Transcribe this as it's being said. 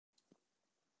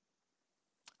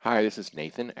Hi, this is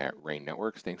Nathan at Rain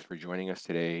Networks. Thanks for joining us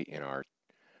today in our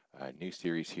new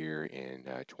series here in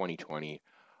 2020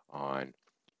 on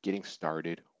getting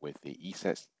started with the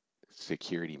ESET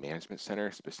Security Management Center,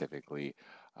 specifically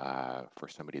for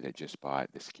somebody that just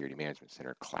bought the Security Management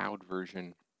Center cloud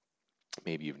version.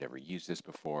 Maybe you've never used this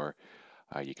before.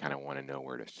 You kind of want to know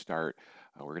where to start.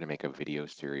 We're going to make a video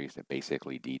series that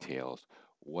basically details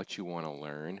what you want to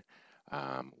learn,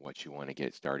 what you want to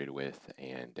get started with,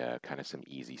 and kind of some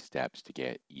easy steps to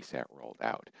get ESET rolled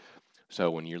out. So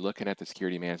when you're looking at the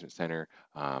Security Management Center,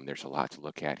 there's a lot to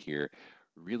look at here.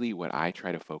 Really, what I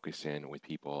try to focus in with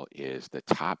people is the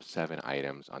top 7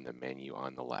 items on the menu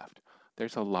on the left.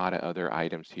 There's a lot of other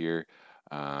items here,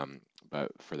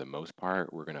 but for the most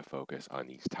part, we're going to focus on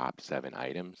these top 7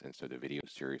 items. And so the video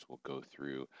series will go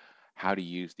through how to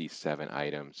use these 7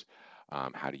 items,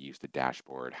 how to use the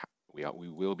dashboard. We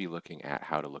will be looking at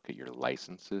how to look at your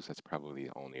licenses. That's probably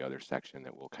the only other section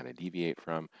that we'll kind of deviate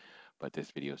from, but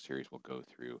this video series will go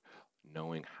through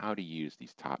knowing how to use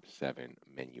these top 7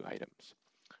 menu items.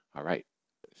 All right,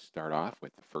 start off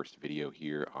with the first video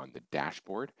here on the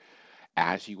dashboard.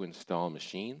 As you install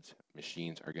machines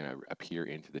are going to appear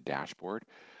into the dashboard.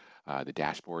 The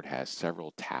dashboard has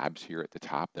several tabs here at the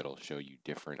top that'll show you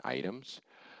different items.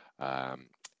 Um,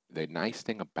 the nice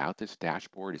thing about this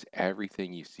dashboard is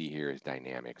everything you see here is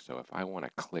dynamic. So if I want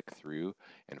to click through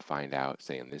and find out,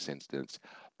 say in this instance,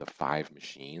 the 5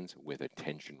 machines with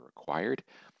attention required,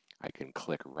 I can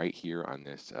click right here on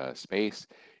this space.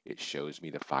 It shows me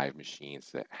the 5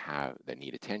 machines that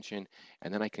need attention,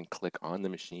 and then I can click on the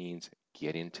machines,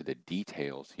 get into the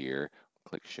details here,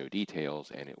 click Show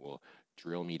Details, and it will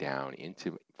drill me down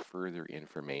into further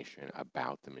information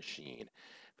about the machine.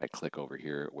 If I click over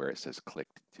here where it says click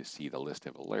to see the list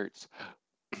of alerts,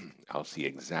 I'll see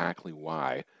exactly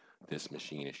why this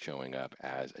machine is showing up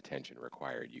as attention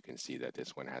required. You can see that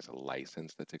this one has a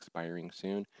license that's expiring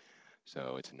soon.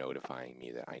 So it's notifying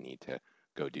me that I need to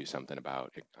go do something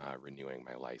about renewing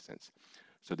my license.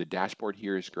 So the dashboard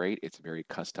here is great. It's very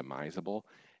customizable,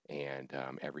 and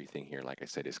everything here, like I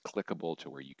said, is clickable to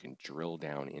where you can drill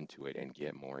down into it and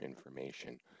get more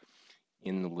information.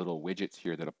 In the little widgets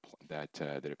here that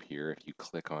appear, if you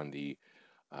click on the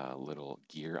little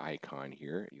gear icon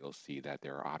here, you'll see that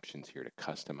there are options here to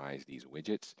customize these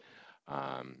widgets.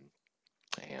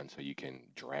 And so you can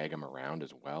drag them around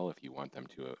as well if you want them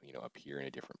to, appear in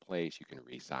a different place. You can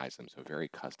resize them. So very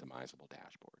customizable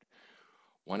dashboard.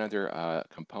 One other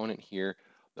component here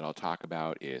that I'll talk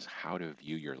about is how to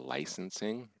view your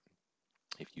licensing.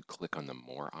 If you click on the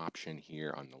More option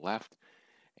here on the left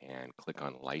and click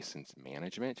on License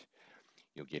Management,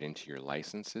 you'll get into your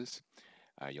licenses.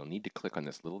 You'll need to click on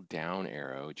this little down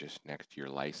arrow just next to your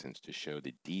license to show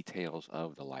the details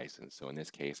of the license. So in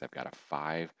this case, I've got a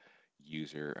 5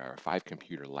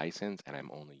 computer license, and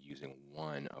I'm only using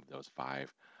one of those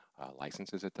 5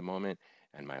 licenses at the moment,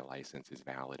 and my license is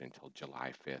valid until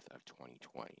July 5th of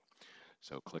 2020.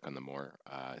 So click on the More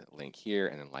link here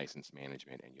and then License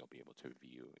Management, and you'll be able to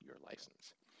view your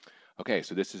license. Okay,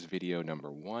 so this is video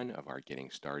number 1 of our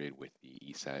Getting Started with the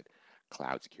ESET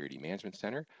Cloud Security Management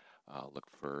Center. Look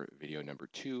for video number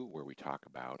 2 where we talk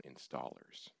about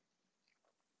installers.